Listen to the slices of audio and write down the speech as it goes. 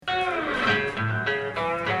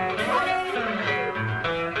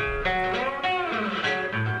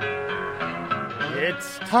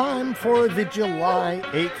Time for the July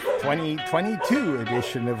 8th, 2022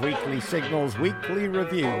 edition of Weekly Signals Weekly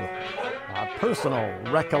Review. A personal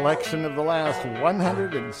recollection of the last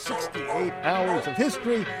 168 hours of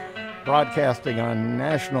history, broadcasting on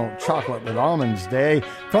National Chocolate with Almonds Day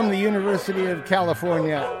from the University of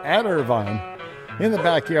California at Irvine, in the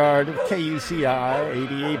backyard of KUCI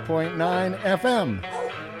 88.9 FM.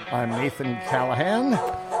 I'm Nathan Callahan.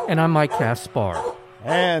 And I'm Mike Caspar.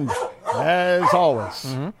 And, as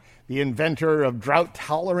always, the inventor of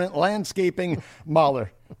drought-tolerant landscaping,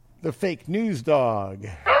 Mahler, the fake news dog.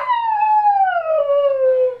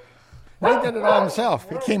 He did it all himself.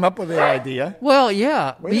 He came up with the idea. Well,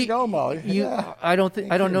 yeah. Way to go, Mahler. Yeah. I don't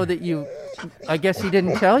know that you. I guess he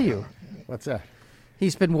didn't tell you. What's that?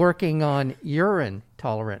 He's been working on urine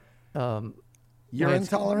tolerant. Urine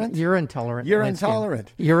tolerant? Urine tolerant. Urine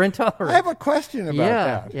tolerant. Urine tolerant. I have a question about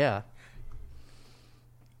that. Yeah.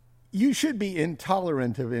 You should be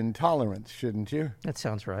intolerant of intolerance, shouldn't you? That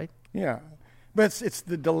sounds right. Yeah. But it's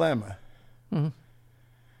the dilemma.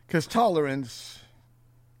 Because tolerance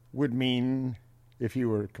would mean, if you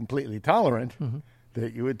were completely tolerant,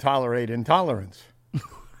 that you would tolerate intolerance.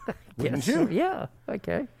 Wouldn't you? Yeah,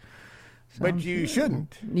 okay. But you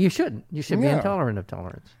shouldn't. You shouldn't. You should be Yeah. intolerant of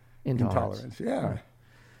tolerance. Intolerance, yeah.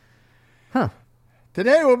 Huh.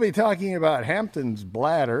 Today we'll be talking about Hampton's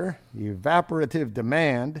bladder, evaporative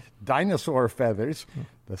demand, dinosaur feathers,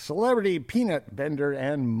 the celebrity peanut vendor,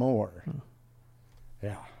 and more.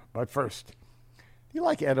 Yeah, but first, do you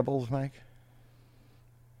like edibles, Mike?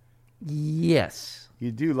 Yes.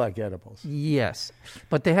 You do like edibles. Yes.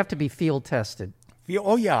 But they have to be field tested.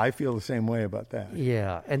 Oh, yeah, I feel the same way about that.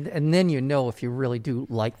 Yeah. And then you know if you really do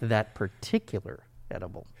like that particular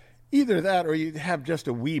edible. Either that or you have just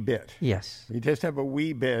a wee bit. Yes. You just have a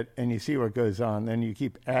wee bit and you see what goes on. Then you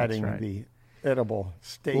keep adding the edible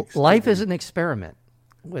stakes. Life is an experiment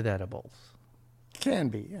with edibles. Can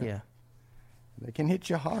be, Yeah. They can hit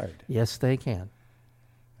you hard. Yes, they can.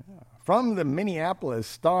 From the Minneapolis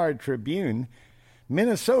Star-Tribune,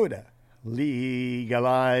 Minnesota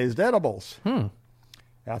legalized edibles.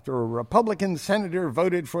 After a Republican senator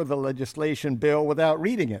voted for the legislation bill without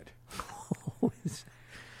reading it.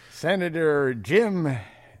 Senator Jim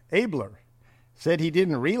Abler said he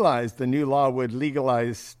didn't realize the new law would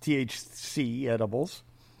legalize THC edibles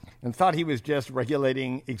and thought he was just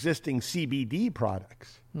regulating existing CBD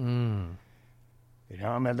products. You know,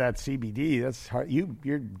 I mean, that CBD, that's hard.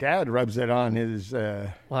 Your dad rubs it on his...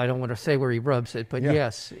 Well, I don't want to say where he rubs it, but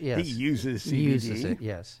yes. He uses CBD. He uses it,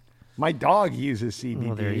 yes. My dog uses CBD.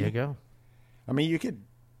 Well, there you go. I mean, you could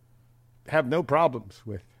have no problems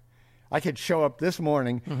with... I could show up this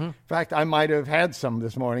morning. In fact, I might have had some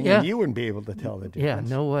this morning, and you wouldn't be able to tell the difference.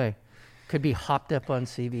 Yeah, no way. Could be hopped up on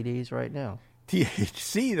CBDs right now.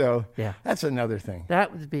 THC, though, Yeah. that's another thing.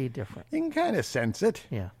 That would be different. You can kind of sense it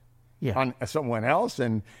Yeah. on someone else,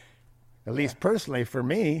 and at least personally for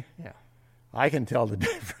me, Yeah. I can tell the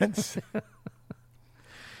difference.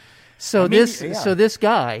 So this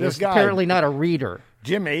guy is apparently not a reader.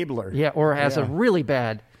 Jim Abler. Yeah, or has a really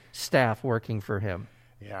bad staff working for him.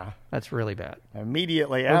 Yeah. That's really bad.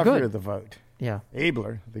 Immediately after good. the vote, Yeah.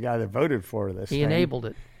 Abler, the guy that voted for this He thing, enabled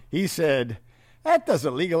it. he said, that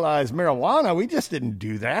doesn't legalize marijuana. We just didn't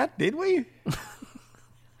do that, did we?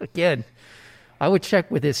 Again, I would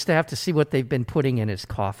check with his staff to see what they've been putting in his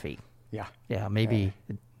coffee. Yeah. Yeah, maybe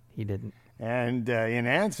he didn't. And in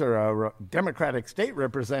answer, a Democratic state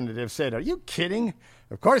representative said, are you kidding?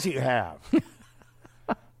 Of course you have.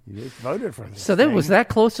 You just voted for this So then thing. was that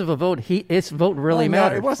close of a vote? His vote really no,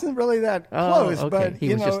 mattered. it wasn't really that close, okay. but,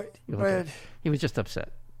 he was just but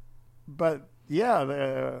upset. yeah,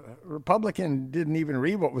 the Republican didn't even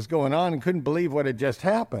read what was going on and couldn't believe what had just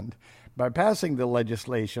happened. By passing the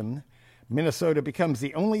legislation, Minnesota becomes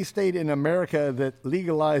the only state in America that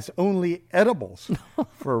legalized only edibles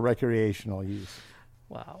for recreational use.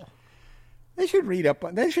 Wow. They should read up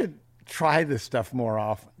on. They should try this stuff more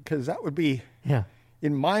often, because that would be, Yeah.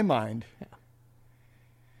 in my mind,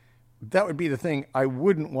 that would be the thing I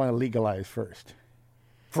wouldn't want to legalize first.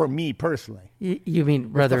 For me personally. You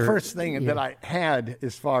mean rather... The first thing that I had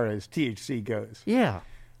as far as THC goes Yeah.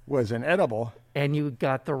 was an edible. And you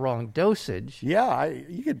got the wrong dosage. Yeah,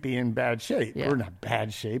 you could be in bad shape. Yeah. Or not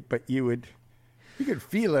bad shape, but you could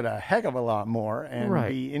feel it a heck of a lot more and Right.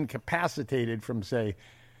 be incapacitated from, say,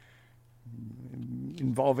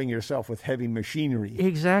 involving yourself with heavy machinery.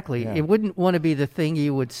 Exactly. Yeah. It wouldn't want to be the thing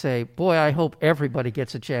you would say, boy, I hope everybody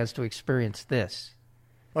gets a chance to experience this.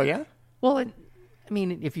 Oh, yeah? Well, I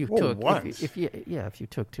mean, if you took... once. If you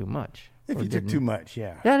took too much. If or you took didn't. too much,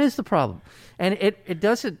 yeah. That is the problem. And it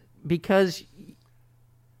doesn't... Because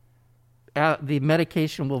the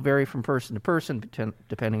medication will vary from person to person,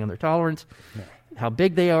 depending on their tolerance, how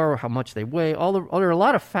big they are, how much they weigh. There are a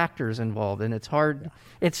lot of factors involved, and it's hard. Yeah.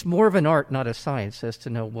 It's more of an art, not a science, as to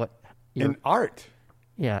know what. An art?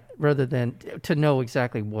 Yeah, rather than to know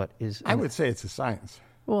exactly what is. I would say it's a science.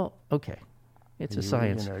 Well, okay. It's a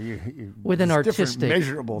science. You with an artistic. Different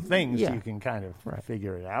measurable things, you can kind of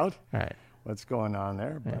figure it out. Right. What's going on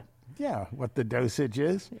there. But what the dosage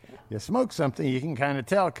is. Yeah. You smoke something, you can kind of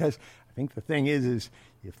tell, because I think the thing is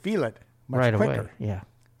you feel it much right quicker. Away. Yeah.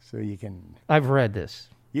 So you can. I've read this.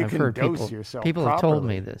 I've can heard dose people, yourself. People properly. have told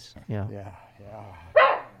me this. Yeah.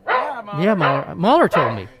 Yeah, Mahler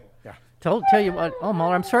told me. Yeah. Tell you what. Oh,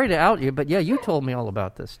 Mahler, I'm sorry to out you, but you told me all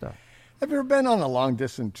about this stuff. Have you ever been on a long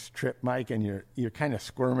distance trip, Mike, and you're kind of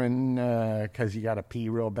squirming because you got to pee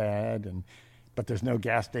real bad, but there's no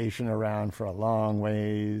gas station around for a long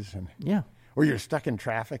ways, or you're stuck in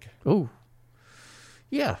traffic? Oh,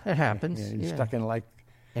 yeah, it happens. You're stuck in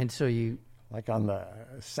and so you. Like on the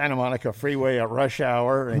Santa Monica freeway at rush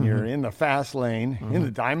hour, and you're in the fast lane, in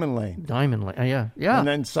the diamond lane. Diamond lane, yeah. And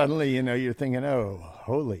then suddenly, you're thinking, oh,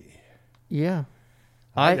 holy. Yeah.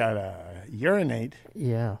 I got to urinate.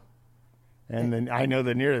 Yeah. And then I know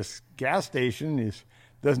the nearest gas station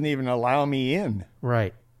doesn't even allow me in.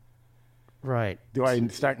 Right. Do I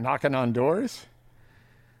start knocking on doors?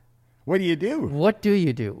 What do you do? What do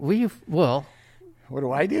you do? What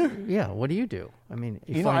do I do? Yeah, what do you do? I mean,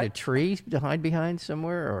 you find a tree to hide behind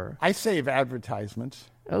somewhere, or I save advertisements.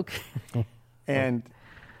 Okay. And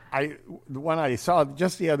the one I saw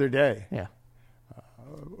just the other day. Yeah.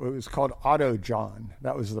 It was called Auto John.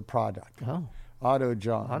 That was the product. Oh. Auto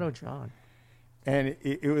John. Auto John. And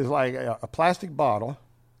it was like a plastic bottle.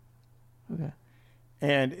 Okay.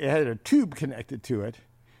 And it had a tube connected to it,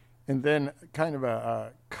 and then kind of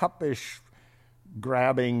a cupish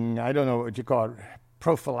grabbing, I don't know what you call it,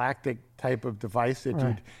 prophylactic type of device that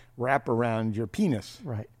you'd wrap around your penis.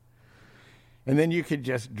 Right. And then you could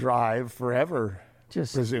just drive forever,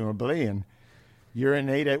 presumably, and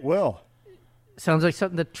urinate at will. Sounds like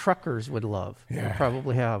something that truckers would love. Yeah. Would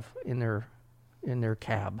probably have in their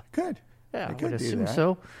cab. Good. Yeah, I could would do assume that.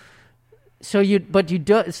 so. So you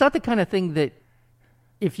do. It's not the kind of thing that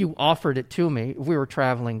if you offered it to me, if we were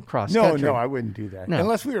traveling cross country. No, I wouldn't do that. No.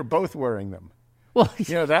 Unless we were both wearing them. Well,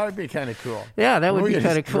 that would be kind of cool. Yeah, that would be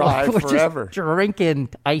kind of cool. Drive We're forever. Just drinking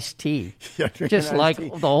iced tea, just like tea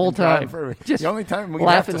the whole time. Just the only time we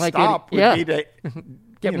laughing have to like stop would be to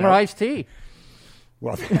get more iced tea.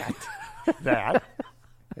 Well, that,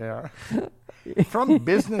 yeah. From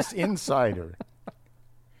Business Insider,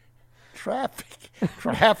 traffic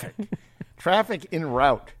en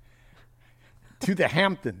route to the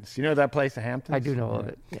Hamptons. You know that place, the Hamptons? I do know of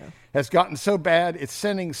it, yeah. Has gotten so bad, it's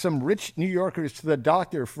sending some rich New Yorkers to the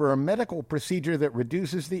doctor for a medical procedure that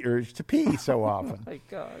reduces the urge to pee so often. Oh, my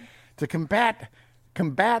God. To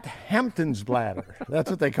combat Hampton's bladder. That's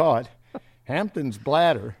what they call it. Hampton's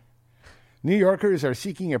bladder. New Yorkers are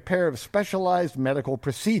seeking a pair of specialized medical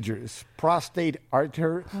procedures: prostate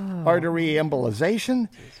artery embolization,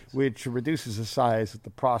 which reduces the size of the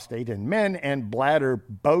prostate in men, and bladder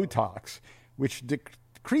Botox, which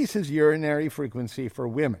decreases urinary frequency for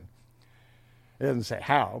women. It doesn't say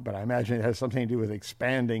how, but I imagine it has something to do with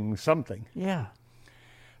expanding something. Yeah.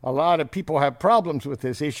 A lot of people have problems with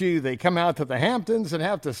this issue. They come out to the Hamptons and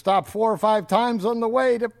have to stop 4 or 5 times on the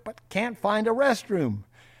way, but can't find a restroom,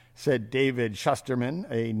 said David Shusterman,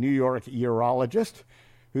 a New York urologist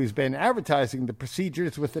who's been advertising the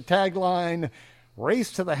procedures with the tagline,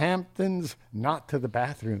 "Race to the Hamptons, not to the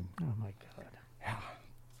bathroom." Oh, my God. Yeah.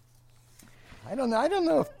 I don't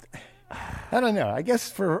know. I guess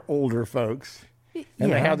for older folks,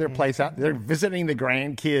 and they have their place out. They're visiting the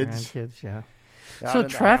grandkids. Yeah. So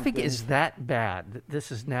traffic is that bad that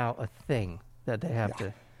this is now a thing that they have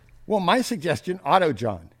to. Well, my suggestion, Auto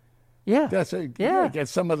John. Yeah. Get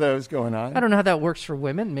some of those going on. I don't know how that works for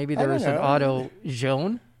women. Maybe there is an Auto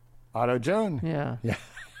Joan. Auto Joan. Yeah.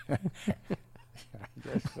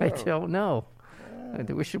 I I don't know. I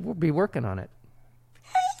think we should be working on it.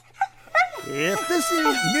 If this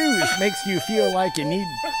news makes you feel like you need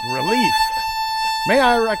relief, may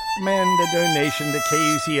I recommend a donation to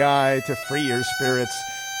KUCI to free your spirits?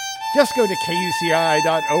 Just go to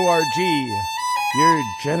KUCI.org. Your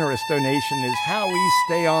generous donation is how we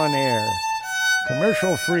stay on air.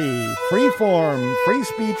 Commercial free, free-form, free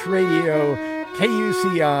speech radio,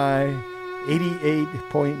 KUCI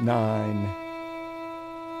 88.9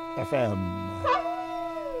 FM.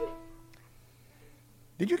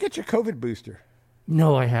 Did you get your COVID booster?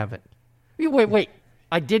 No, I haven't. Wait.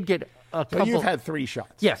 I did get a So couple. you've had 3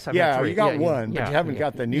 shots. Yes, I've had 3. You got Yeah, one, yeah, but you haven't yeah,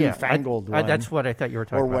 got the yeah. newfangled one. That's what I thought you were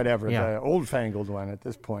talking or about. whatever, Yeah. the old-fangled one at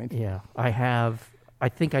this point. Yeah, I have. I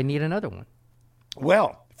think I need another one.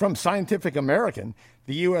 Well, from Scientific American,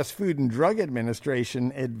 the U.S. Food and Drug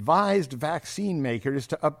Administration advised vaccine makers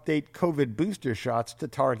to update COVID booster shots to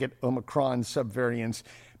target Omicron subvariants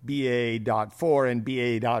BA.4 and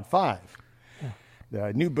BA.5. Yeah.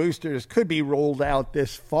 The new boosters could be rolled out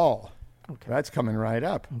this fall. Okay. That's coming right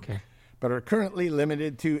up. Okay. But are currently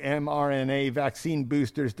limited to mRNA vaccine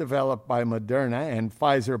boosters developed by Moderna and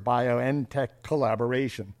Pfizer-BioNTech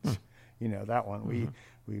collaborations. You know, that one we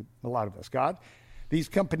a lot of us got. These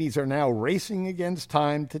companies are now racing against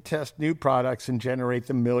time to test new products and generate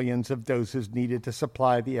the millions of doses needed to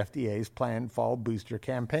supply the FDA's planned fall booster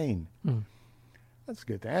campaign. That's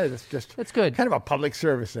good. That's good. Kind of a public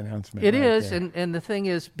service announcement. It right is, there. and the thing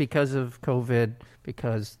is, because of COVID,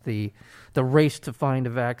 because the race to find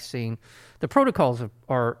a vaccine, the protocols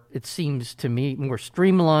are, it seems to me, more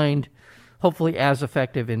streamlined, hopefully as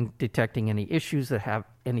effective in detecting any issues that have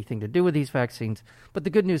anything to do with these vaccines. But the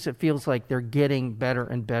good news, it feels like they're getting better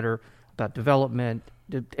and better about development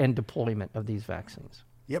and deployment of these vaccines.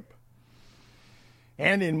 Yep.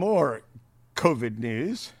 And in more COVID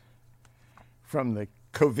news, from the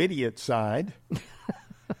COVIDiot side,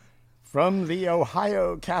 from the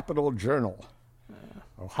Ohio Capitol Journal,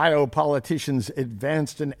 Ohio politicians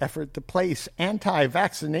advanced an effort to place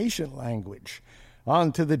anti-vaccination language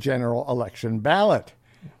onto the general election ballot.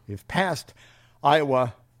 If passed,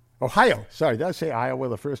 Ohio, sorry, did I say Iowa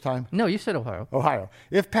the first time? No, you said Ohio. Ohio.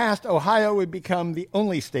 If passed, Ohio would become the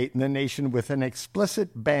only state in the nation with an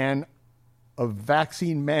explicit ban of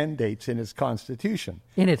vaccine mandates in its constitution.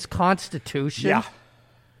 In its constitution? Yeah.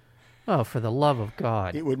 Oh, for the love of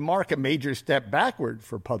God. It would mark a major step backward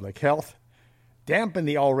for public health, dampen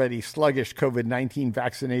the already sluggish COVID-19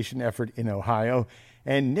 vaccination effort in Ohio,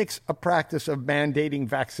 and nix a practice of mandating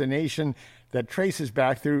vaccination that traces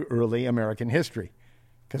back through early American history.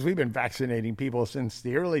 Because we've been vaccinating people since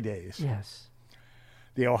the early days. Yes.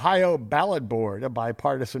 The Ohio Ballot Board, a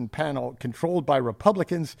bipartisan panel controlled by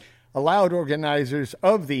Republicans, allowed organizers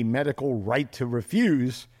of the Medical Right to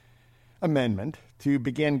Refuse amendment to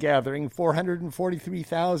begin gathering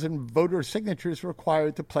 443,000 voter signatures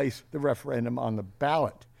required to place the referendum on the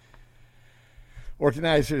ballot.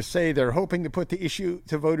 Organizers say they're hoping to put the issue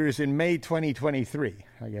to voters in May 2023.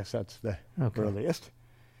 I guess that's the earliest,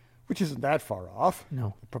 which isn't that far off.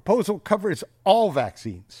 No. The proposal covers all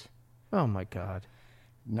vaccines, Oh, my God.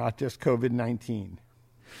 not just COVID-19.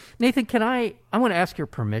 Nathan, I want to ask your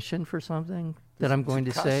permission for something that I'm going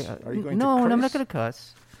to cuss? say. Are you going to No, and I'm not curse? going to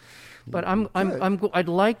cuss. But I'd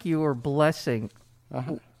like your blessing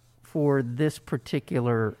for this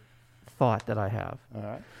particular thought that I have. All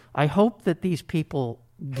right. I hope that these people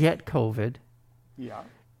get COVID. Yeah.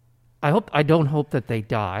 I don't hope that they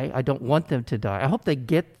die. I don't want them to die. I hope they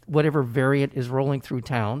get whatever variant is rolling through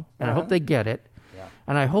town, and I hope they get it. Yeah.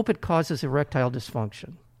 And I hope it causes erectile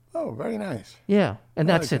dysfunction. Oh, very nice. Yeah,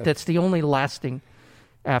 and I that's like it. that. That's the only lasting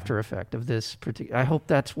after effect of this particular. I hope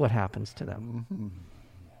that's what happens to them.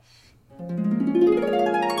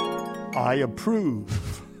 I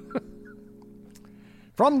approve.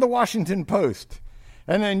 From the Washington Post,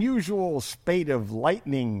 an unusual spate of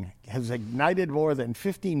lightning has ignited more than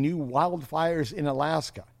 50 new wildfires in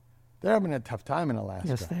Alaska. They're having a tough time in Alaska.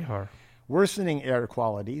 Yes, they are. Worsening air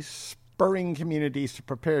quality, spurring communities to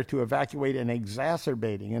prepare to evacuate and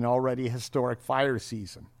exacerbating an already historic fire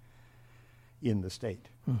season in the state.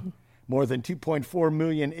 More than 2.4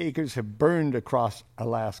 million acres have burned across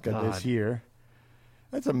Alaska this God. year.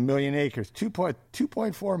 That's a million acres,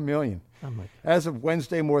 2.4 million. Oh my God. As of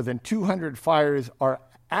Wednesday, more than 200 fires are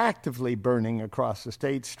actively burning across the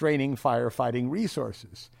state, straining firefighting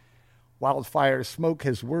resources. Wildfire smoke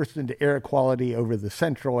has worsened air quality over the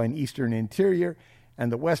central and eastern interior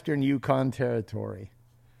and the western Yukon Territory.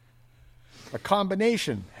 A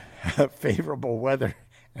combination of favorable weather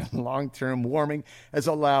and long-term warming has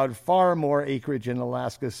allowed far more acreage in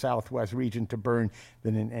Alaska's southwest region to burn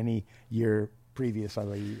than in any year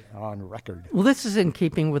previously on record. Well, this is in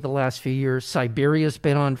keeping with the last few years. Siberia's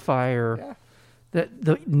been on fire. Yeah.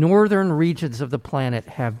 The northern regions of the planet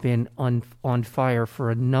have been on fire for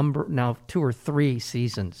a number, now 2 or 3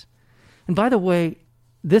 seasons. And by the way,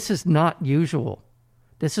 this is not usual.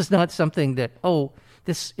 This is not something that,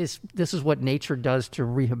 this is what nature does to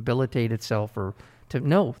rehabilitate itself or to,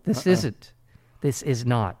 no, this isn't. This is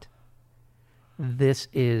not. This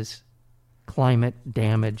is climate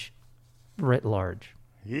damage writ large.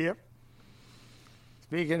 Yep.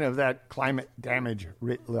 Speaking of that climate damage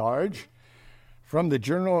writ large, from the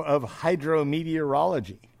Journal of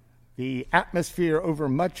Hydrometeorology, The atmosphere over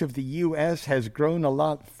much of the U.S. has grown a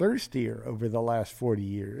lot thirstier over the last 40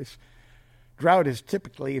 years. Drought is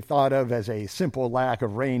typically thought of as a simple lack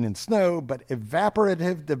of rain and snow, but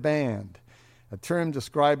evaporative demand, a term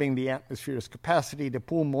describing the atmosphere's capacity to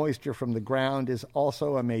pull moisture from the ground, is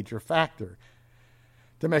also a major factor.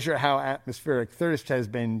 To measure how atmospheric thirst has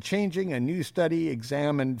been changing, a new study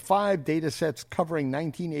examined 5 data sets covering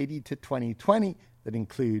 1980 to 2020 that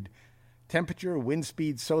include temperature, wind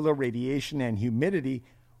speed, solar radiation, and humidity,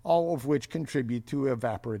 all of which contribute to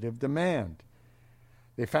evaporative demand.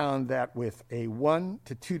 They found that with a 1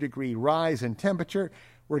 to 2 degree rise in temperature,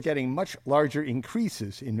 we're getting much larger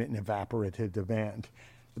increases in evaporative demand.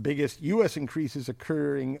 The biggest U.S. increases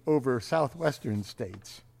occurring over southwestern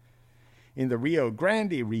states. In the Rio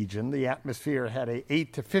Grande region, the atmosphere had a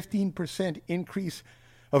 8 to 15% increase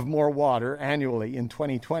of more water annually in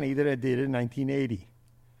 2020 than it did in 1980.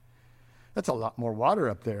 That's a lot more water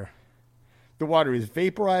up there. The water is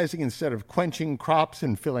vaporizing instead of quenching crops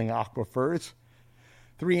and filling aquifers.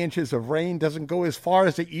 3 inches of rain doesn't go as far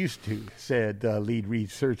as it used to, said lead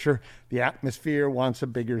researcher. The atmosphere wants a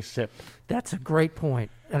bigger sip. That's a great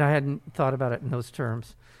point, and I hadn't thought about it in those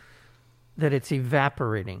terms, that it's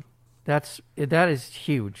evaporating. That is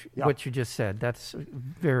huge, what you just said. That's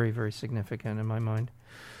very, very significant in my mind.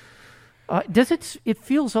 It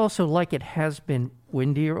feels also like it has been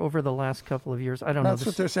windier over the last couple of years. I don't know. That's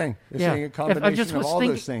what they're saying. They're saying a combination of all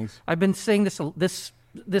those things. I've been saying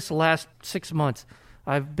this last 6 months.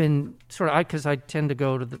 I've been because I tend to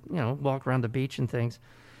go to walk around the beach and things,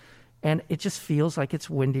 and it just feels like it's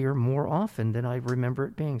windier more often than I remember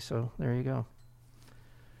it being. So there you go.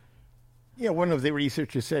 Yeah, one of the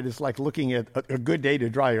researchers said it's like looking at a good day to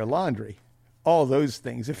dry your laundry. All those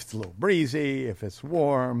things, if it's a little breezy, if it's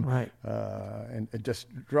warm, right, and just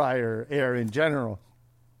drier air in general.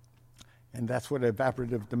 And that's what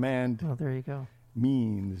evaporative demand there you go.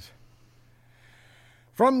 means.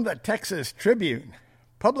 From the Texas Tribune,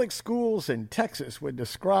 public schools in Texas would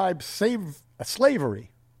describe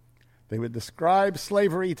slavery. They would describe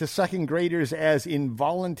slavery to second graders as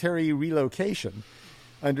involuntary relocation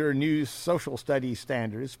under new social studies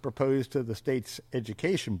standards proposed to the state's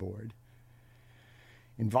education board.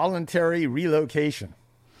 Involuntary relocation.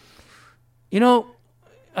 I'll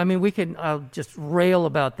just rail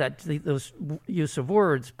about those use of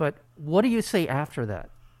words, but what do you say after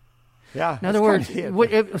that? Yeah. In other words,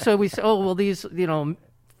 so we say, these,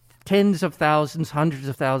 tens of thousands, hundreds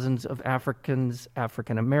of thousands of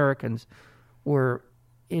African Americans were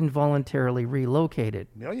involuntarily relocated.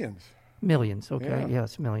 Millions, okay. Yeah.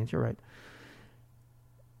 Yes, millions, you're right.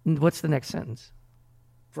 What's the next sentence?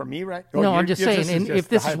 For me, right? No, I'm just saying, if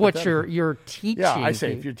this is what you're teaching. Yeah, I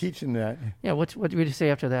say if you're teaching that. Yeah, what would you say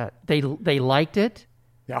after that? They liked it?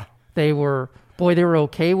 Yeah. They were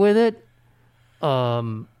okay with it?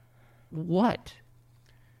 What?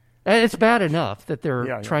 It's bad enough that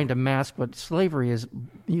they're trying to mask what slavery is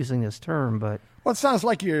using this term, but... Well, it sounds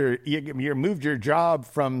like you moved your job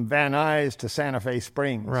from Van Nuys to Santa Fe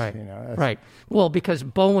Springs. Right, right. Well, because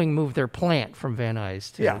Boeing moved their plant from Van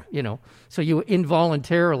Nuys to, so you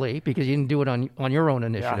involuntarily, because you didn't do it on your own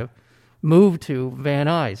initiative, moved to Van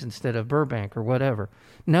Nuys instead of Burbank or whatever.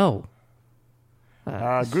 No.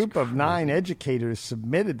 A group of 9 educators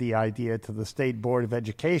submitted the idea to the State Board of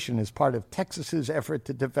Education as part of Texas's effort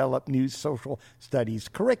to develop new social studies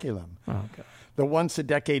curriculum. Okay. The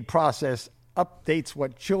once-a-decade process updates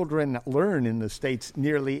what children learn in the state's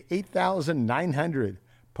nearly 8,900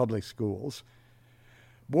 public schools.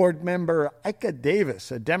 Board member Ika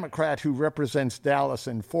Davis, a Democrat who represents Dallas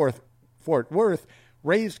and Fort Worth,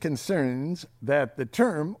 raised concerns that the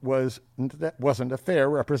term wasn't a fair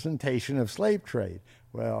representation of slave trade.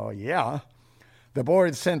 Well, yeah. The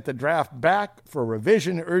board sent the draft back for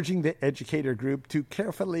revision, urging the educator group to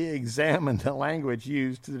carefully examine the language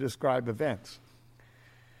used to describe events.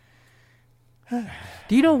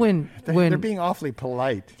 Do you know when they're being awfully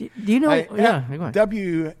polite? Do you know?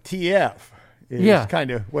 WTF is kind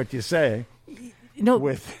of what you say.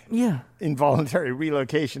 With involuntary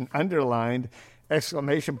relocation underlined,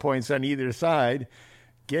 exclamation points on either side.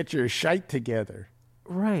 Get your shite together.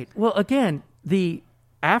 Right. Well, again, the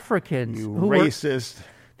Africans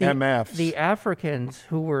MFs. The Africans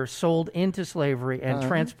who were sold into slavery and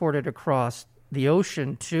transported across the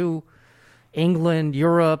ocean to England,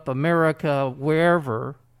 Europe, America,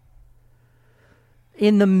 wherever,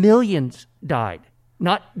 in the millions died.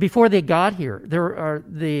 Not before they got here. There are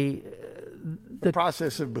the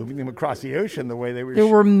process of moving them across the ocean the way they were. There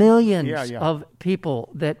were millions of people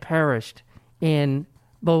that perished in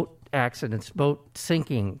boat accidents, boat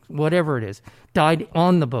sinking, whatever it is, died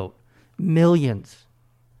on the boat. Millions.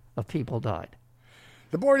 of people died.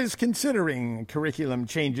 The board is considering curriculum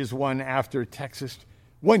changes one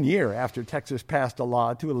year after Texas passed a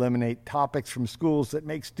law to eliminate topics from schools that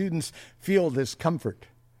make students feel discomfort.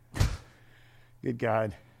 Good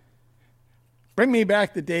God. Bring me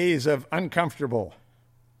back the days of uncomfortable.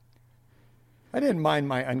 I didn't mind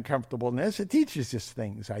my uncomfortableness. It teaches us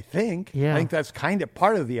things, I think. Yeah. I think that's kind of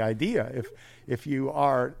part of the idea. If you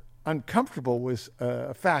are uncomfortable with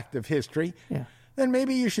a fact of history, then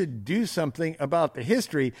maybe you should do something about the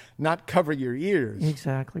history, not cover your ears.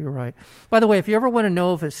 Exactly right. By the way, if you ever want to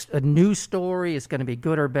know if a news story is going to be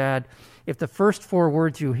good or bad, if the first 4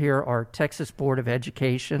 words you hear are Texas Board of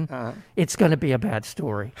Education, it's going to be a bad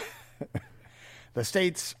story. The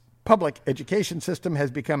state's public education system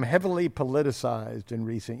has become heavily politicized in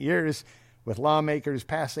recent years, with lawmakers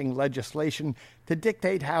passing legislation to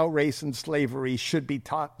dictate how race and slavery should be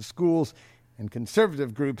taught in schools, and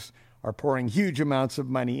conservative groups are pouring huge amounts of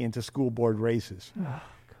money into school board races.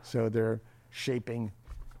 So they're shaping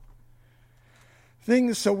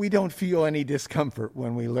things so we don't feel any discomfort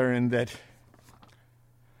when we learn that.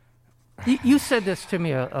 You said this to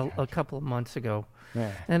me a couple of months ago.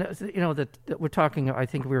 Yeah. And that we're talking. I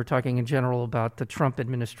think we were talking in general about the Trump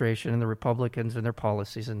administration and the Republicans and their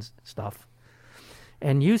policies and stuff.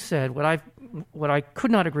 And you said what I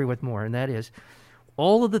could not agree with more, and that is,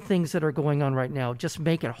 all of the things that are going on right now just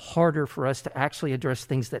make it harder for us to actually address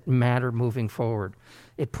things that matter moving forward.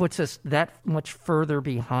 It puts us that much further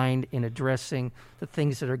behind in addressing the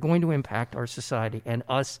things that are going to impact our society and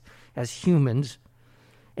us as humans,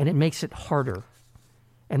 and it makes it harder.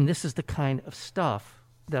 And this is the kind of stuff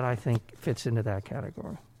that I think fits into that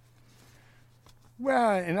category.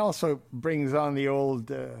 Well, and also brings on the old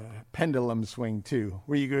pendulum swing, too,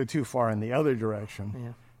 where you go too far in the other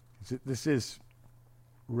direction. Yeah. This is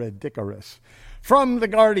ridiculous. From The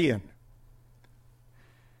Guardian.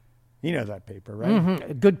 You know that paper, right?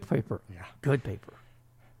 Mm-hmm. Good paper. Yeah. Good paper.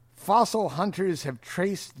 Fossil hunters have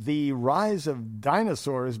traced the rise of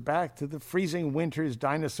dinosaurs back to the freezing winters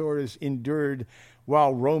dinosaurs endured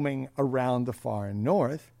while roaming around the far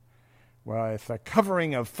north, with a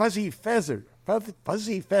covering of fuzzy feathers.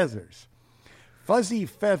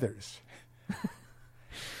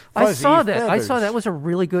 I saw that. I saw that was a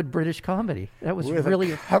really good British comedy. That was with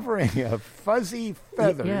really a covering of fuzzy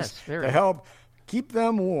feathers to help keep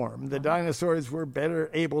them warm. The dinosaurs were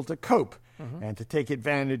better able to cope and to take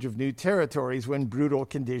advantage of new territories when brutal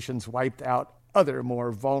conditions wiped out other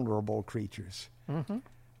more vulnerable creatures.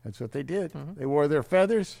 That's what they did. They wore their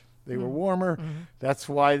feathers. They were warmer. That's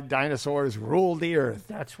why dinosaurs ruled the earth.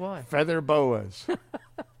 That's why. Feather boas.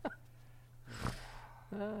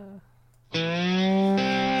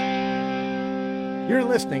 You're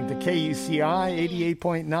listening to KUCI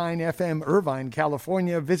 88.9 FM, Irvine,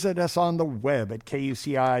 California. Visit us on the web at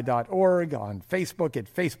KUCI.org, on Facebook at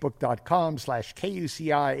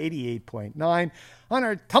facebook.com/KUCI 88.9, on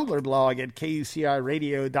our Tumblr blog at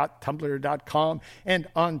KUCIradio.tumblr.com, and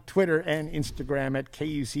on Twitter and Instagram at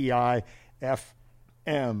KUCI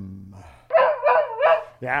FM.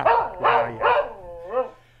 Yeah.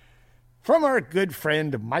 From our good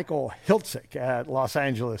friend Michael Hiltzik at Los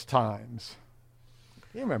Angeles Times.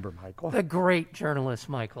 You remember Michael? The great journalist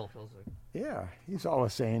Michael Hiltzik. Yeah, he's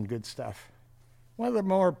always saying good stuff. One of the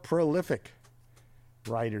more prolific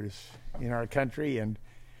writers in our country, and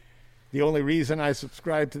the only reason I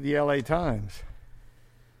subscribe to the LA Times.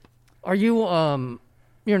 Are you,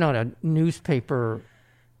 you're not a newspaper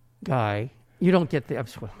guy. You don't get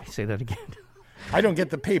let me say that again. I don't get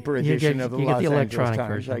the paper edition of the Los Angeles Times.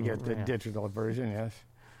 Version. I get the digital version, yes.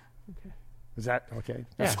 Okay. Is that okay?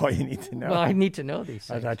 That's all you need to know. Well, I need to know these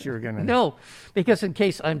things. I thought you were going to. No, because in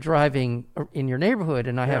case I'm driving in your neighborhood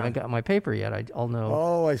and I haven't got my paper yet, I'll know.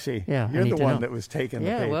 Oh, I see. Yeah, You're the one that was taking the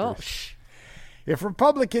papers. Yeah, well, If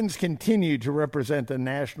Republicans continue to represent the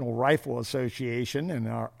National Rifle Association and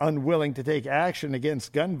are unwilling to take action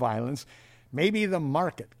against gun violence, maybe the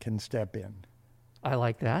market can step in. I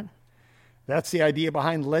like that. That's the idea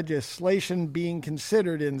behind legislation being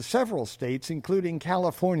considered in several states, including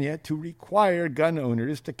California, to require gun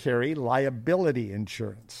owners to carry liability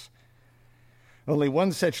insurance. Only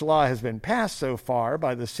one such law has been passed so far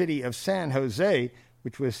by the city of San Jose,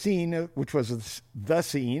 which was the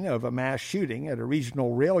scene of a mass shooting at a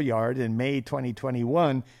regional rail yard in May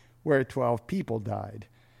 2021, where 12 people died.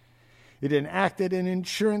 It enacted an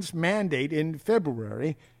insurance mandate in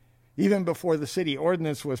February. Even before the city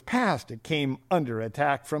ordinance was passed, it came under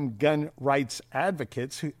attack from gun rights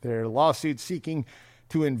advocates. Their lawsuit seeking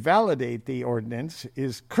to invalidate the ordinance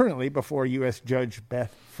is currently before U.S. Judge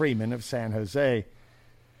Beth Freeman of San Jose.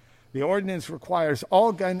 The ordinance requires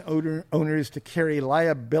all gun owners to carry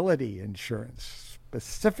liability insurance,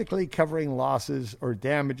 specifically covering losses or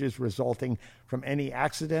damages resulting from any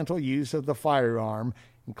accidental use of the firearm,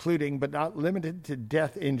 including but not limited to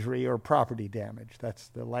death, injury, or property damage. That's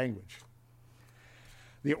the language.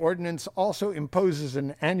 The ordinance also imposes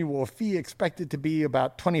an annual fee expected to be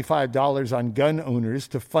about $25 on gun owners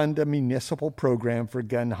to fund a municipal program for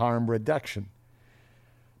gun harm reduction.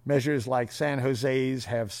 Measures like San Jose's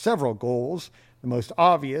have several goals. The most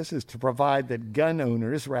obvious is to provide that gun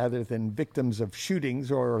owners, rather than victims of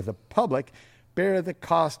shootings or the public, bear the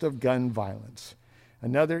cost of gun violence.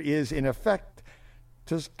 Another is, in effect,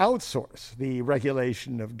 to outsource the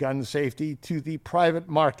regulation of gun safety to the private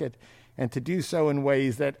market and to do so in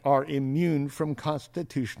ways that are immune from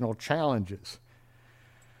constitutional challenges.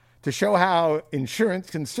 To show how insurance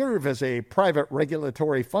can serve as a private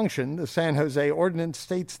regulatory function, the San Jose Ordinance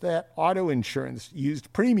states that auto insurance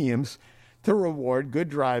used premiums to reward good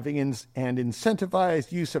driving and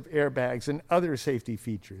incentivize use of airbags and other safety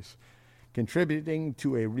features, contributing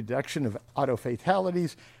to a reduction of auto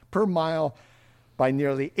fatalities per mile by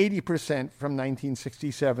nearly 80% from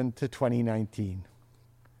 1967 to 2019.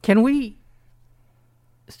 Can we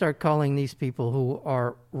start calling these people who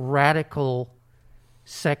are radical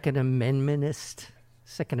Second Amendmentists?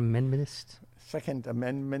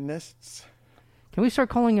 Can we start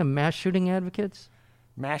calling them mass shooting advocates?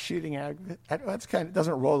 Mass shooting advocate? That's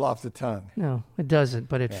doesn't roll off the tongue. No, it doesn't,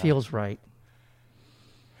 but it feels right.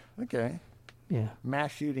 Okay. Yeah.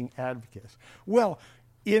 Mass shooting advocates. Well,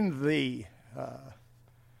 in the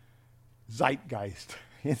zeitgeist,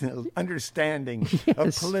 in the understanding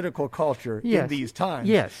of political culture in these times.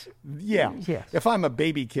 Yes. Yeah. Yes. If I'm a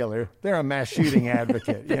baby killer, they're a mass shooting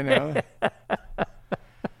advocate, you know?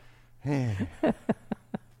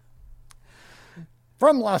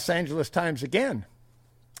 From Los Angeles Times again.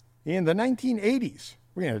 In the 1980s,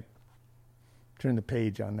 we're going to turn the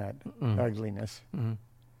page on that ugliness. Mm-hmm.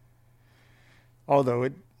 Although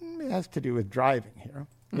it has to do with driving here.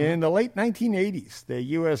 In the late 1980s, the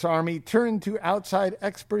U.S. Army turned to outside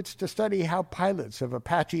experts to study how pilots of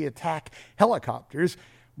Apache attack helicopters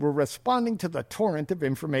were responding to the torrent of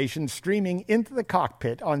information streaming into the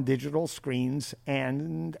cockpit on digital screens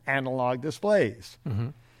and analog displays. Mm-hmm.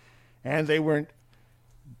 And they weren't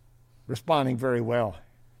responding very well.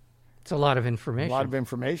 It's a lot of information. A lot of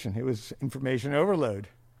information. It was information overload.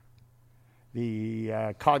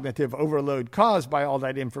 The cognitive overload caused by all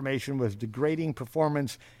that information was degrading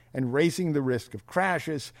performance and raising the risk of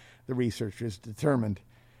crashes, the researchers determined.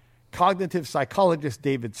 Cognitive psychologist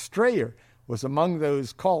David Strayer was among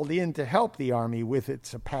those called in to help the Army with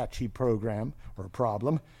its Apache program or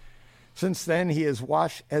problem. Since then, he has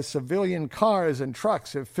watched as civilian cars and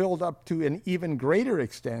trucks have filled up to an even greater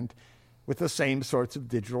extent with the same sorts of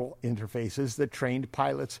digital interfaces that trained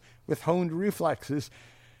pilots with honed reflexes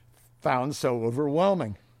found so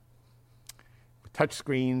overwhelming.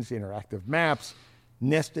 Touchscreens, interactive maps,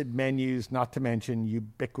 nested menus, not to mention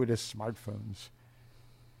ubiquitous smartphones.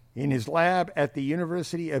 In his lab at the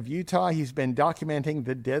University of Utah, he's been documenting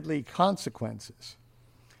the deadly consequences.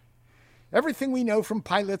 Everything we know from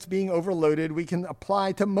pilots being overloaded, we can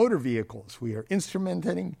apply to motor vehicles. We are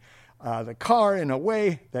instrumenting the car in a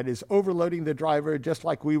way that is overloading the driver, just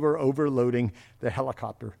like we were overloading the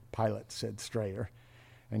helicopter pilot, said Strayer.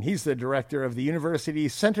 And he's the director of the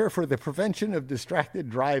university's Center for the Prevention of Distracted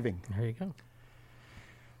Driving. There you go.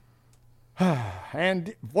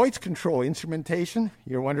 And voice control instrumentation,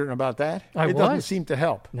 you're wondering about that? It doesn't seem to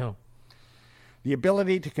help. No. The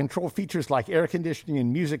ability to control features like air conditioning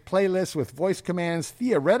and music playlists with voice commands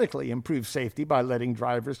theoretically improves safety by letting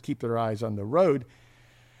drivers keep their eyes on the road.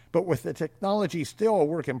 But with the technology still a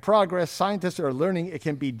work in progress, scientists are learning it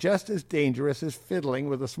can be just as dangerous as fiddling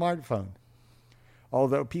with a smartphone.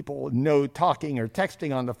 Although people know talking or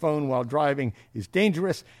texting on the phone while driving is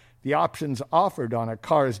dangerous, the options offered on a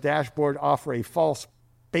car's dashboard offer a false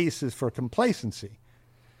basis for complacency.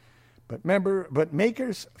 But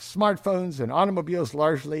makers of smartphones and automobiles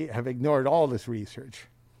largely have ignored all this research,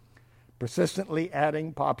 persistently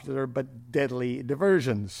adding popular but deadly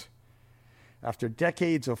diversions. After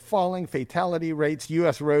decades of falling fatality rates,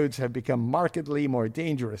 U.S. roads have become markedly more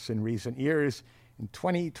dangerous in recent years. In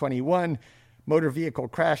 2021, motor vehicle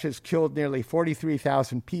crashes killed nearly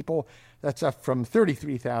 43,000 people. That's up from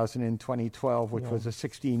 33,000 in 2012, which was a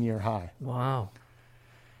 16-year high. Wow.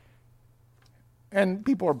 And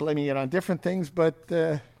people are blaming it on different things, but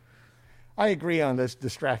I agree on this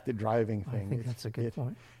distracted driving thing. I think that's a good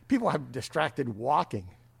point. People have distracted walking.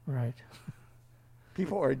 Right.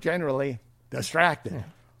 People are generally distracted.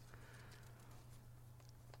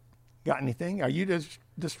 Got anything? Are you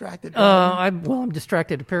distracted? I'm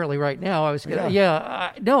distracted apparently right now. I was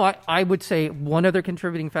gonna, I would say one other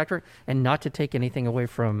contributing factor, and not to take anything away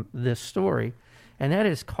from this story, and that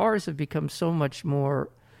is cars have become so much more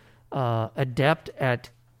adept at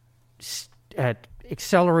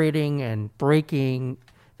accelerating and braking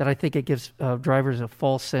that I think it gives drivers a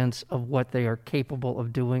false sense of what they are capable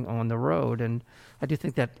of doing on the road, and I do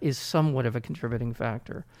think that is somewhat of a contributing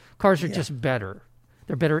factor. Cars are just better.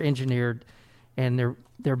 They're better engineered, and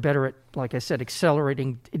they're better at, like I said,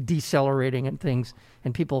 accelerating, decelerating, and things.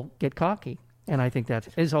 And people get cocky, and I think that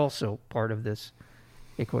is also part of this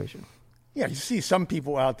equation. Yeah, you see some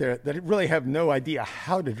people out there that really have no idea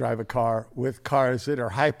how to drive a car with cars that are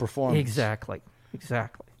high performance. Exactly.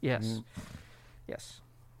 Yes. Yes.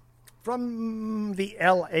 From the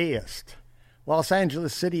LAist, Los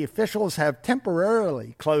Angeles city officials have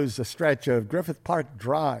temporarily closed a stretch of Griffith Park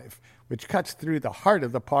Drive, which cuts through the heart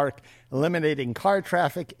of the park, eliminating car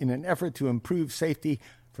traffic in an effort to improve safety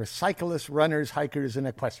for cyclists, runners, hikers, and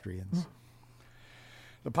equestrians.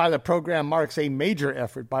 The pilot program marks a major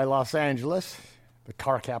effort by Los Angeles, the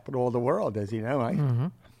car capital of the world, as you know,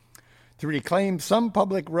 Mike, to reclaim some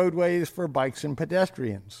public roadways for bikes and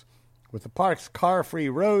pedestrians. With the park's car-free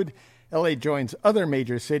road, LA joins other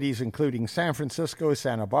major cities, including San Francisco,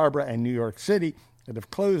 Santa Barbara, and New York City, that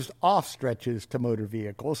have closed off stretches to motor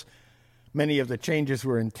vehicles. Many of the changes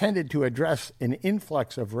were intended to address an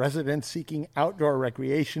influx of residents seeking outdoor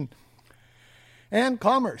recreation and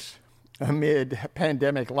commerce amid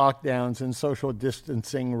pandemic lockdowns and social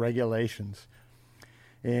distancing regulations.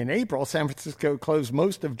 In April, San Francisco closed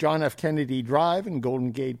most of John F. Kennedy Drive and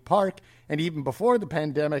Golden Gate Park, and even before the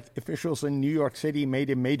pandemic, officials in New York City made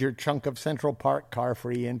a major chunk of Central Park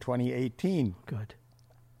car-free in 2018. Good.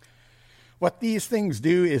 What these things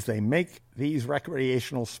do is they make these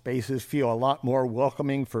recreational spaces feel a lot more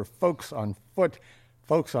welcoming for folks on foot,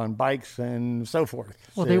 folks on bikes, and so forth.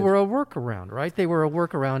 Well, they were a workaround, right? They were a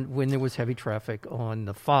workaround when there was heavy traffic on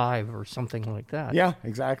the 5 or something like that. Yeah,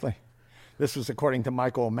 exactly. This was according to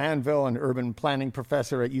Michael Manville, an urban planning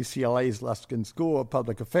professor at UCLA's Luskin School of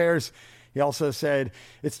Public Affairs. He also said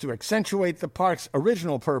it's to accentuate the park's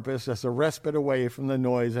original purpose as a respite away from the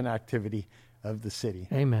noise and activity of the city.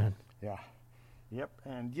 Amen. Yeah. Yep.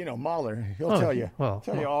 And, Mahler, he'll tell you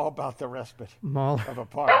all about the respite of a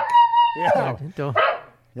park. Yeah.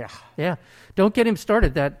 Yeah. Don't get him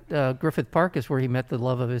started. That Griffith Park is where he met the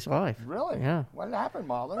love of his life. Really? Yeah. What happened,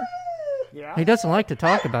 Mahler? Yeah. He doesn't like to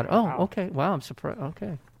talk about it. Oh, wow. Okay. Wow, I'm surprised.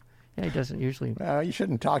 Okay. Yeah, he doesn't usually. Well, you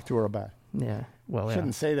shouldn't talk to her about it. Yeah. Well, you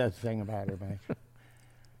shouldn't say that thing about her, Mike.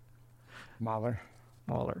 Mahler.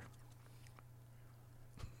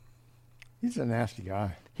 He's a nasty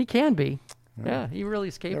guy. He can be. Yeah, he really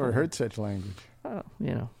is capable. Never heard such language. Oh,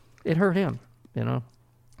 it hurt him, He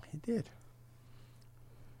did.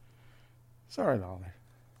 Sorry, Mahler.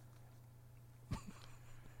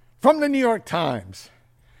 From the New York Times,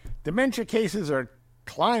 dementia cases are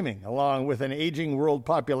climbing along with an aging world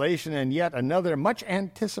population, and yet another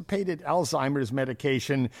much-anticipated Alzheimer's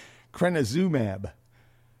medication, crenezumab,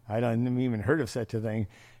 I don't even heard of such a thing,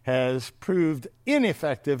 has proved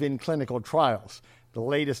ineffective in clinical trials, the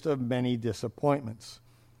latest of many disappointments.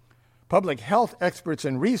 Public health experts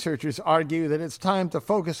and researchers argue that it's time to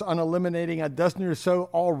focus on eliminating a dozen or so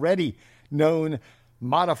already known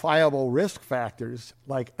modifiable risk factors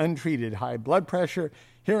like untreated high blood pressure,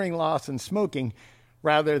 hearing loss, and smoking,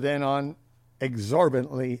 rather than on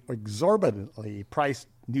exorbitantly priced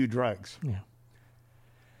new drugs. Yeah.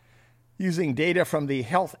 Using data from the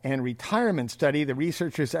Health and Retirement Study, the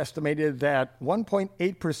researchers estimated that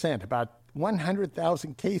 1.8%, about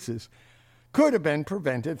 100,000 cases, could have been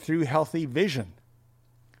prevented through healthy vision,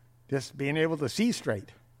 just being able to see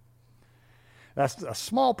straight. That's a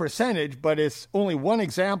small percentage, but it's only one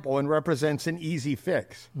example and represents an easy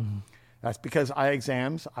fix. Mm-hmm. That's because eye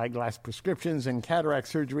exams, eyeglass prescriptions, and cataract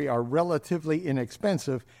surgery are relatively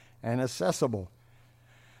inexpensive and accessible.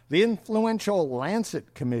 The influential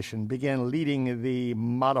Lancet Commission began leading the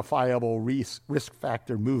modifiable risk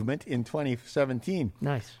factor movement in 2017.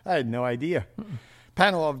 Nice. I had no idea.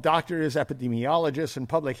 Panel of doctors, epidemiologists, and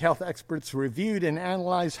public health experts reviewed and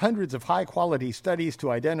analyzed hundreds of high-quality studies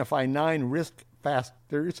to identify 9 risk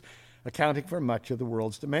factors accounting for much of the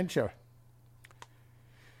world's dementia.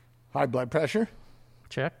 High blood pressure?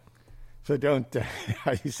 Check. So don't,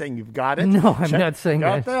 are you saying you've got it? No, I'm not saying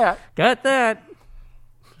that. Got that.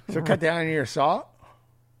 So cut down on your salt?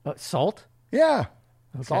 Salt? Yeah.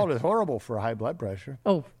 Okay. Salt is horrible for high blood pressure.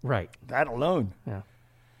 Oh, right. That alone. Yeah.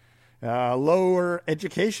 Lower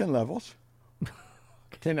education levels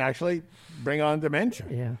can actually bring on dementia.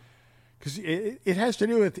 Yeah. Because it has to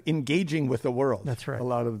do with engaging with the world. That's right. A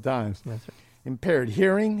lot of the times. That's right. Impaired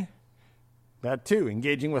hearing, that too,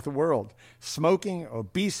 engaging with the world. Smoking,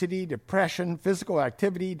 obesity, depression, physical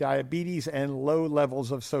activity, diabetes, and low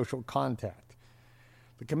levels of social contact.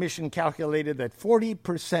 The commission calculated that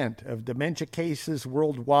 40% of dementia cases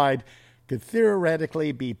worldwide could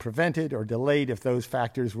theoretically be prevented or delayed if those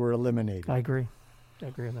factors were eliminated. I agree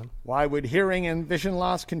with them. Why would hearing and vision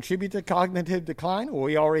loss contribute to cognitive decline? Well,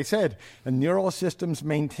 we already said a neural system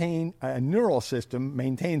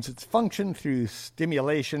maintains its function through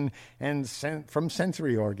stimulation and from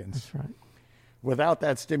sensory organs. That's right. Without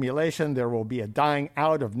that stimulation, there will be a dying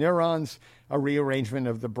out of neurons, a rearrangement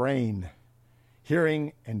of the brain.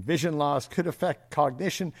 Hearing and vision loss could affect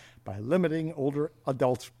cognition by limiting older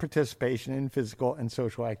adults' participation in physical and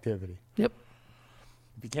social activity. Yep.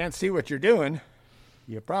 If you can't see what you're doing,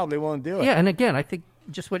 you probably won't do it. Yeah, and again, I think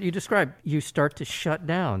just what you described, you start to shut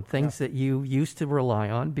down. Things that you used to rely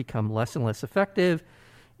on become less and less effective.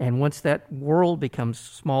 And once that world becomes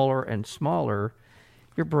smaller and smaller,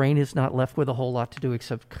 your brain is not left with a whole lot to do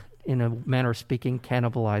except, in a manner of speaking,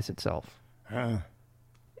 cannibalize itself.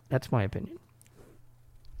 That's my opinion.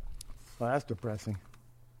 Well, that's depressing.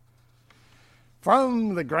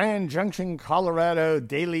 From the Grand Junction, Colorado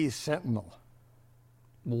Daily Sentinel.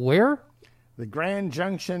 Where? The Grand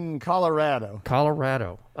Junction, Colorado.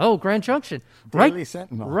 Colorado. Oh, Grand Junction. Daily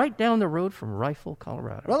Sentinel. Right down the road from Rifle,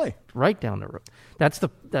 Colorado. Really? Right down the road. That's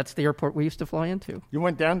the airport we used to fly into. You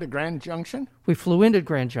went down to Grand Junction? We flew into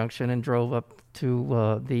Grand Junction and drove up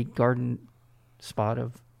to the garden spot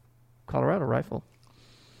of Colorado, Rifle.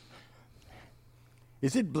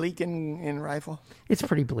 Is it bleak in Rifle? It's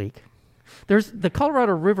pretty bleak. The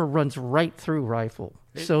Colorado River runs right through Rifle.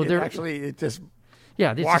 It just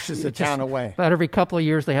washes the town away. About every couple of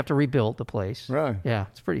years, they have to rebuild the place. Right. Yeah,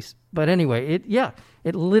 it's pretty. But anyway,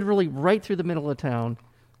 it literally right through the middle of town,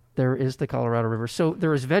 there is the Colorado River. So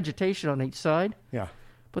there is vegetation on each side. Yeah.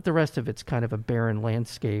 But the rest of it's kind of a barren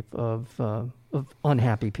landscape of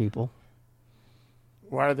unhappy people.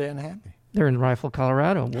 Why are they unhappy? They're in Rifle,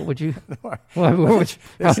 Colorado. What would you? How would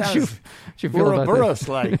you feel about that?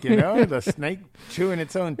 Like, the snake chewing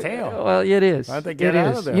its own tail. Well, it is. Why'd they get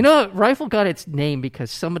out of there? You know, Rifle got its name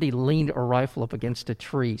because somebody leaned a rifle up against a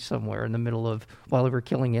tree somewhere in the middle of while they were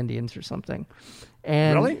killing Indians or something.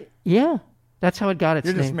 And really? Yeah, that's how it got its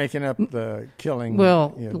name. You're just making up the killing.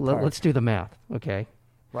 Well, let's do the math, okay?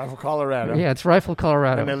 Rifle, Colorado. Yeah, it's Rifle,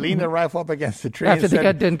 Colorado. And they leaned the rifle up against the tree after and they said,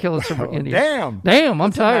 got done killing some Indians. Damn,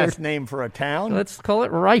 I'm tired. That's a nice name for a town. Let's call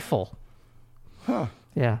it Rifle. Huh.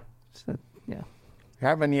 Yeah. So, yeah.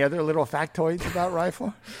 Have any other little factoids about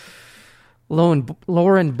Rifle? Lauren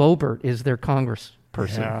Boebert is their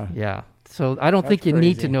congressperson. Yeah. So I don't think you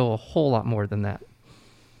need to know a whole lot more than that.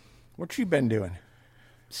 What's she been doing?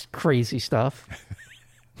 It's crazy stuff.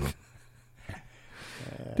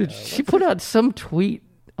 Did she put out some tweet?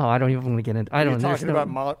 Oh, I don't even want to get into. I don't know. You're talking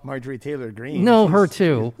about Marjorie Taylor Greene. No, her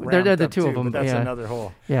too. They're the two of them. But that's another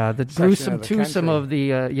whole. Yeah, the gruesome twosome of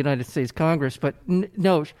the United States Congress. But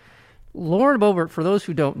no, Lauren Boebert. For those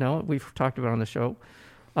who don't know, we've talked about it on the show.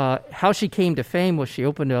 How she came to fame was she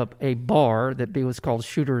opened up a bar that was called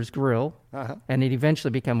Shooter's Grill, and it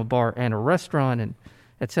eventually became a bar and a restaurant, and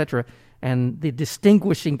etc. And the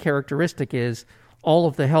distinguishing characteristic is all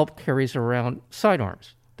of the help carries around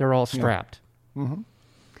sidearms. They're all strapped. Yeah. Mm-hmm.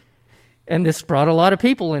 And this brought a lot of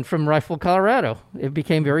people in from Rifle, Colorado. It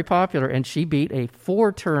became very popular, and she beat a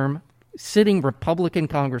 4-term sitting Republican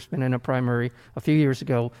congressman in a primary a few years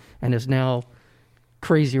ago, and is now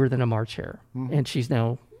crazier than a March hare. Mm-hmm. And she's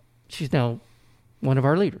now one of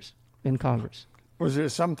our leaders in Congress. Was there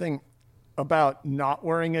something about not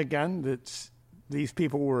wearing a gun that these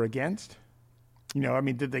people were against?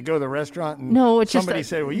 Did they go to the restaurant and somebody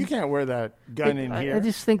said, well, you can't wear that gun in here? I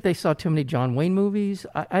just think they saw too many John Wayne movies.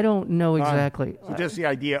 I don't know exactly. So just the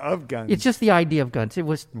idea of guns. It's just the idea of guns. It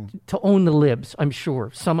was to own the libs, I'm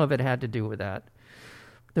sure. Some of it had to do with that.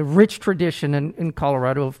 The rich tradition in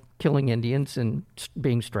Colorado of killing Indians and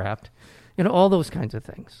being strapped. All those kinds of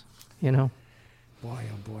things, Boy,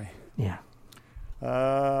 oh boy. Yeah.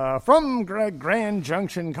 From Grand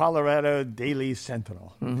Junction, Colorado Daily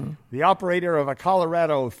Sentinel. Mm-hmm. The operator of a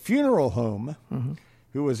Colorado funeral home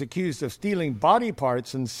who was accused of stealing body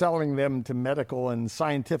parts and selling them to medical and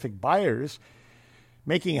scientific buyers,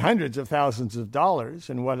 making hundreds of thousands of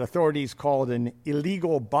dollars in what authorities called an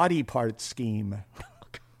illegal body part scheme.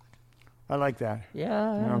 I like that.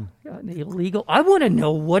 Yeah. Illegal. I want to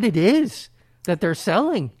know what it is that they're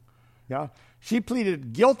selling. Yeah. She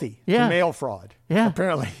pleaded guilty to mail fraud. Yeah.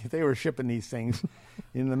 Apparently, they were shipping these things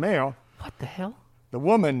in the mail. What the hell? The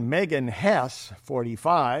woman, Megan Hess,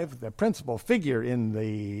 45, the principal figure in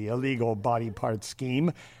the illegal body part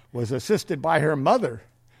scheme, was assisted by her mother,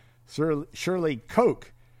 Shirley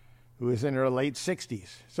Koch, who is in her late 60s.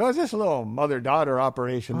 So it's just a little mother-daughter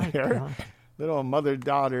operation there. God. Little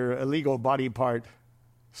mother-daughter illegal body part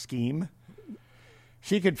scheme.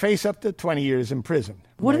 She could face up to 20 years in prison.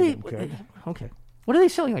 What are they? Megan could. Okay. What are they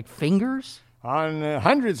selling? Like fingers? On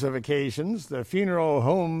hundreds of occasions, the funeral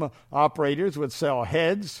home operators would sell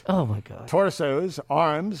heads, Oh my God. torsos,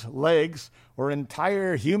 arms, legs, or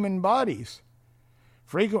entire human bodies.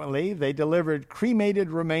 Frequently, they delivered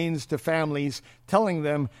cremated remains to families, telling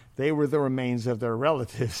them they were the remains of their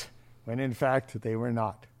relatives, when in fact they were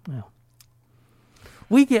not. Well,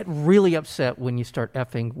 we get really upset when you start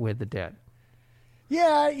effing with the dead.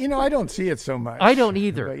 Yeah, I don't see it so much. I don't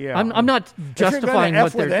either. But yeah. I'm not justifying if you're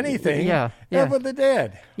what gonna they're F with anything. Yeah, F with the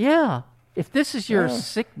dead. yeah. If this is your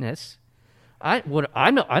sickness, I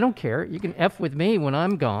don't care. You can F with me when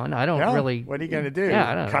I'm gone. I don't Yeah, really. What are you going to do? Yeah,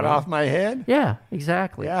 I don't Cut know. off my head? Yeah,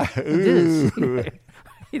 exactly. Yeah. It is. Ooh.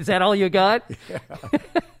 Is that all you got? Yeah.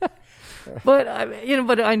 But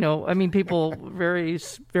I know. I mean, people very,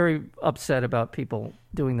 very upset about people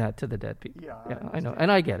doing that to the dead people. Yeah, I know,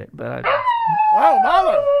 and I get it. But Oh,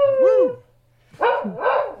 Mama! Woo!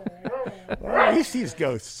 Well, he sees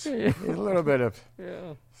ghosts. There's a little bit of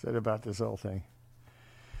said about this whole thing.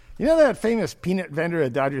 You know that famous peanut vendor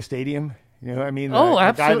at Dodger Stadium? The guy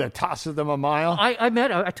absolutely. that tosses them a mile? I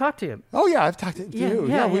met. I talked to him. Oh, yeah, I've talked to you.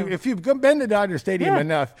 yeah. If you've been to Dodger Stadium Yeah,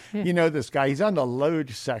 enough, yeah. you know this guy. He's on the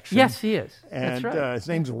loge section. Yes, he is. And That's right. his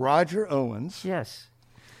name's Roger Owens. Yes.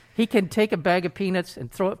 He can take a bag of peanuts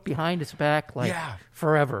and throw it behind his back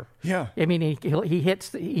forever. Yeah. I mean, he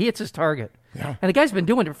hits his target. Yeah. And the guy's been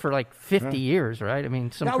doing it for like 50 years, right? I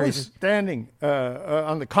mean, I was crazy. standing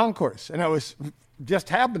on the concourse, and I was just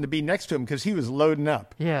happened to be next to him because he was loading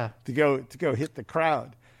up. Yeah. To go hit the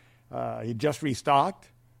crowd. He just restocked.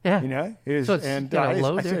 Yeah. So it's,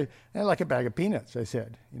 load I there? said, "I'd like a bag of peanuts." I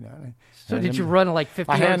said, So did you run like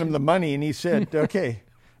 50 I yards? handed him the money, and he said, "Okay,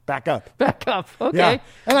 back up." Back up. Okay. Yeah.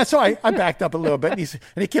 And so I backed up a little bit, and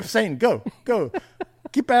he kept saying, "Go,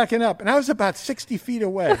 keep backing up." And I was about 60 feet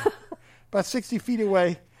away,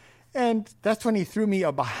 and that's when he threw me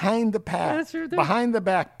a behind the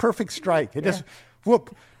back perfect strike. It just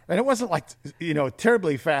whoop. And it wasn't like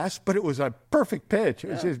terribly fast, but it was a perfect pitch. It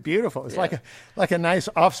was just beautiful. It's like a nice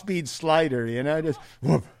off-speed slider, just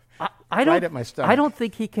whoop. I don't, right at my stomach. I don't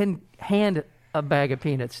think he can hand a bag of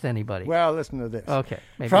peanuts to anybody. Well, listen to this. Okay.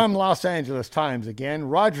 Maybe. From Los Angeles Times again,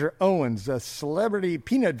 Roger Owens, a celebrity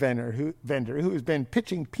peanut vendor who has been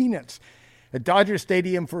pitching peanuts at Dodger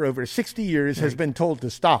Stadium for over 60 years, has been told to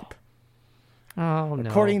stop. Oh, no.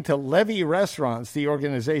 According to Levy Restaurants, the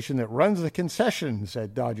organization that runs the concessions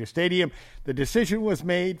at Dodger Stadium, the decision was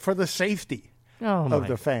made for the safety of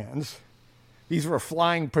the fans. These were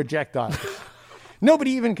flying projectiles.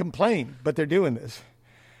 Nobody even complained, but they're doing this.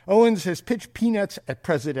 Owens has pitched peanuts at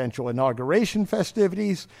presidential inauguration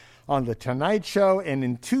festivities, on The Tonight Show, and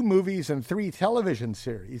in 2 movies and 3 television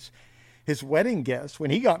series. His wedding guests,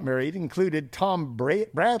 when he got married, included Tom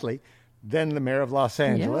Bradley, then the mayor of Los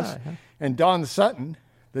Angeles, and Don Sutton,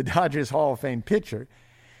 the Dodgers Hall of Fame pitcher.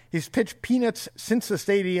 He's pitched peanuts since the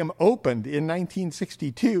stadium opened in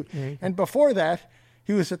 1962. And before that,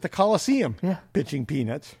 he was at the Coliseum pitching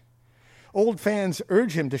peanuts. Old fans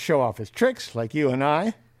urge him to show off his tricks, like you and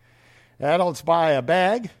I. Adults buy a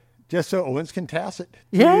bag just so Owens can toss it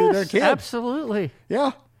to their kids. Absolutely.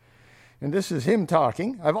 Yeah. And this is him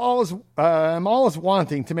talking. I'm always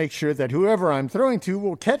wanting to make sure that whoever I'm throwing to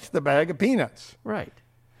will catch the bag of peanuts. Right.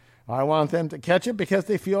 I want them to catch it because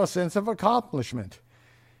they feel a sense of accomplishment.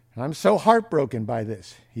 I'm so heartbroken by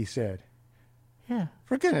this, he said. Yeah.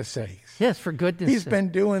 For goodness sakes. Yes, for goodness He's sake. been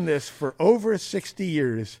doing this for over 60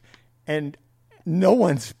 years, and no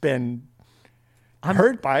one's been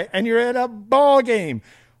hurt by it. And you're at a ball game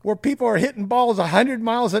where people are hitting balls 100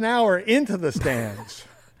 miles an hour into the stands.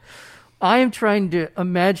 I am trying to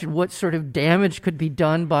imagine what sort of damage could be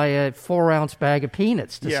done by a 4-ounce bag of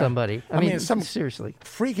peanuts to somebody. I mean, seriously.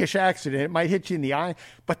 Freakish accident. It might hit you in the eye.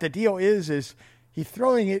 But the deal is he's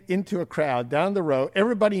throwing it into a crowd down the road.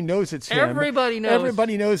 Everybody knows it's him. Everybody knows.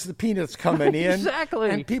 Everybody knows the peanuts coming in.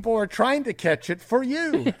 Exactly. And people are trying to catch it for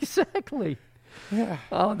you. Exactly. Yeah.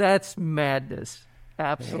 Oh, that's madness.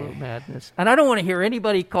 Absolute madness. And I don't want to hear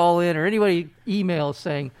anybody call in or anybody email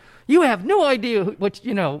saying, you have no idea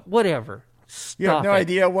whatever. Stop You have no it.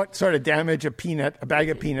 idea what sort of damage a bag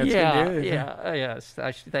of peanuts can do. Yes.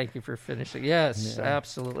 Thank you for finishing. Yes,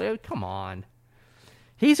 absolutely. Oh, come on.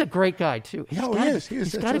 He's a great guy, too. He is.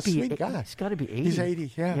 He's gotta a sweet guy. He's got to be 80. He's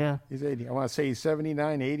 80, Yeah. He's 80. I want to say he's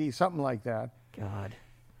 79, 80, something like that. God.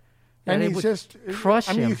 And it he's would just, crush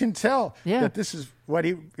I mean, him. you can tell that this is what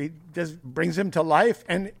he just brings him to life,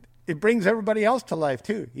 and it brings everybody else to life,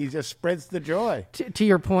 too. He just spreads the joy. To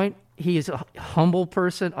your point, he is a humble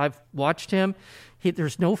person. I've watched him.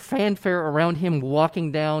 There's no fanfare around him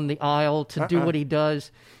walking down the aisle to do what he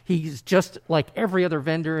does. He's just like every other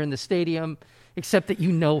vendor in the stadium, except that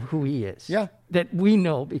you know who he is. Yeah. That we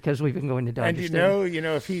know because we've been going to Dodger And Stadium.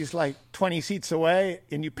 if he's like 20 seats away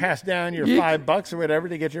and you pass down your $5 or whatever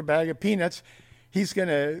to get your bag of peanuts, he's going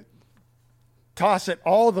to toss it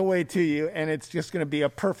all the way to you, and it's just going to be a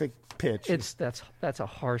perfect pitch. That's a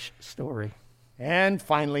harsh story. And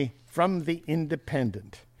finally, from The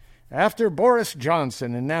Independent. After Boris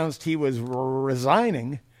Johnson announced he was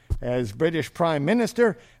resigning as British Prime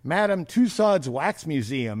Minister, Madame Tussauds Wax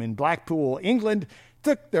Museum in Blackpool, England,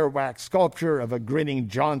 took their wax sculpture of a grinning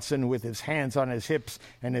Johnson with his hands on his hips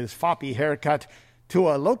and his foppy haircut to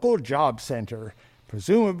a local job center,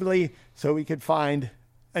 presumably so he could find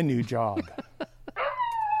a new job.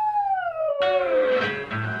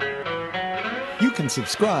 You can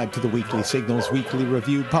subscribe to the Weekly Signals Weekly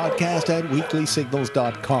Review podcast at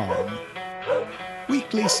weeklysignals.com.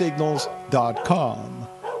 weeklysignals.com.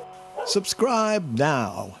 Subscribe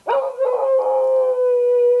now.